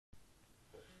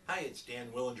Hi, it's Dan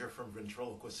Willinger from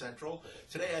Ventriloquist Central.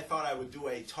 Today I thought I would do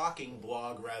a talking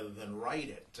blog rather than write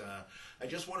it. I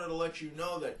just wanted to let you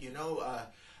know that,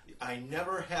 I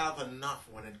never have enough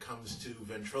when it comes to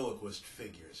ventriloquist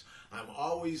figures. I'm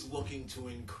always looking to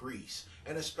increase.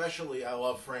 And especially I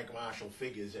love Frank Marshall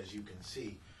figures, as you can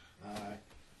see.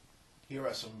 Here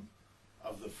are some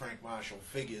of the Frank Marshall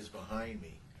figures behind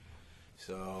me.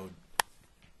 So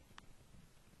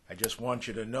I just want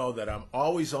you to know that I'm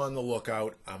always on the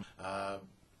lookout.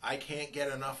 I can't get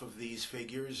enough of these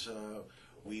figures.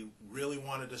 We really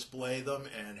want to display them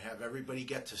and have everybody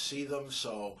get to see them,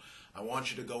 so I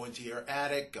want you to go into your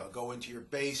attic, go into your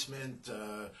basement,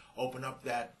 open up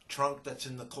that trunk that's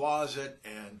in the closet,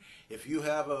 and if you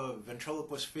have a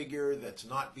ventriloquist figure that's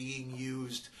not being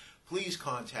used, please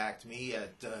contact me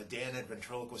at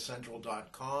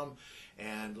dan@ventriloquistcentral.com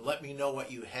and let me know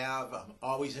what you have. I'm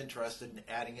always interested in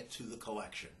adding it to the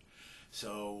collection.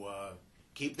 So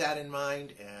keep that in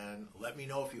mind and let me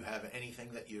know if you have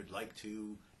anything that you'd like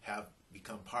to have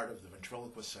become part of the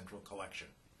Ventriloquist Central collection.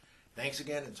 Thanks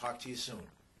again and talk to you soon.